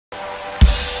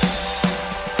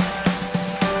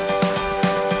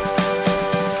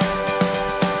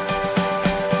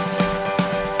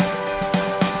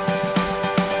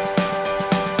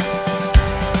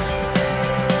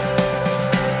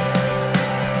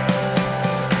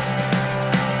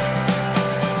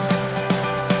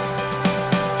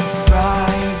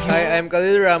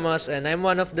Khalil Ramos and I'm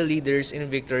one of the leaders in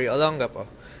Victory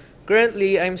Olongapo.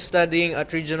 Currently, I'm studying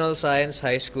at Regional Science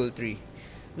High School 3.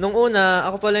 Nung una,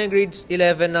 ako pala yung grades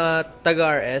 11 na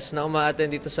taga-RS na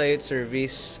umaattend dito sa youth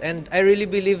service. And I really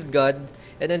believed God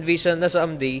and envisioned na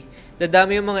someday,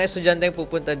 dadami yung mga estudyante yung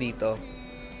pupunta dito.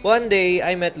 One day,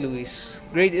 I met Luis,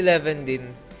 grade 11 din,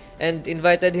 and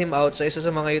invited him out sa isa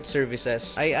sa mga youth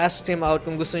services. I asked him out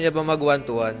kung gusto niya ba mag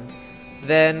one-to-one.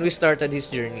 Then, we started his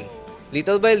journey.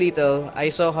 Little by little,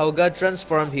 I saw how God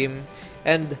transformed him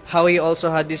and how he also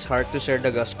had this heart to share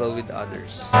the gospel with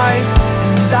others.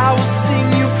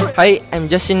 Hi,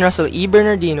 I'm Justin Russell E.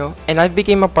 Bernardino and I've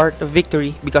became a part of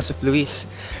Victory because of Luis.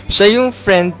 Siya yung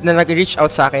friend na nag-reach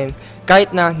out sa akin.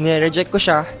 Kahit na nire-reject ko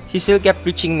siya, he still kept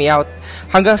reaching me out.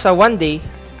 Hanggang sa one day,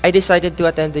 I decided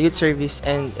to attend the youth service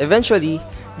and eventually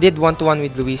did one-to-one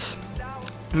with Luis.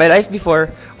 My life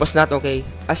before was not okay.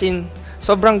 As in,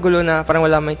 sobrang gulo na parang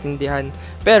wala maintindihan.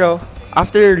 Pero,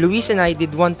 after Luis and I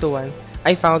did one-to-one,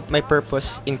 I found my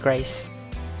purpose in Christ.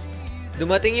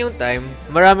 Dumating yung time,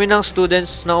 marami ng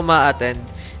students na uma-attend,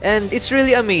 and it's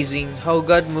really amazing how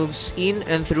God moves in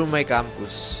and through my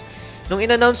campus. Nung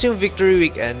in-announce yung Victory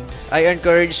Weekend, I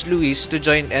encouraged Luis to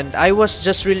join and I was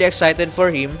just really excited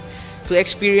for him to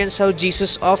experience how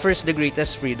Jesus offers the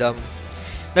greatest freedom.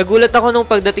 Nagulat ako nung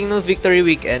pagdating ng Victory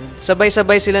Weekend,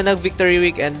 sabay-sabay sila nag-Victory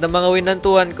Weekend ng mga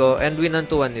winantuan ko and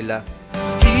winantuan nila.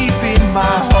 Deep in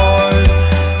my heart.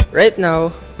 Right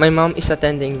now, my mom is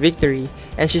attending Victory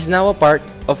and she's now a part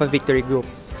of a Victory group.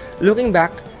 Looking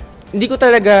back, hindi ko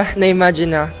talaga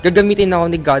na-imagine na gagamitin ako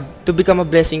ni God to become a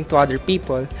blessing to other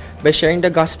people by sharing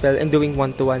the gospel and doing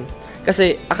one-to-one.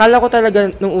 Kasi akala ko talaga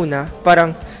nung una,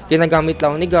 parang ginagamit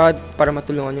lang ni God para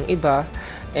matulungan yung iba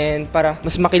and para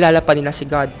mas makilala pa nila si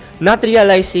God. Not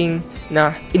realizing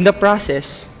na in the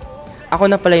process, ako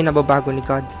na pala yung nababago ni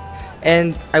God.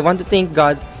 And I want to thank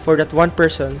God for that one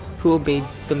person who obeyed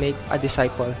to make a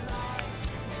disciple.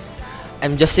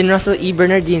 I'm Justin Russell E.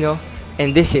 Bernardino,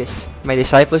 and this is my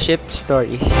discipleship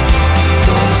story.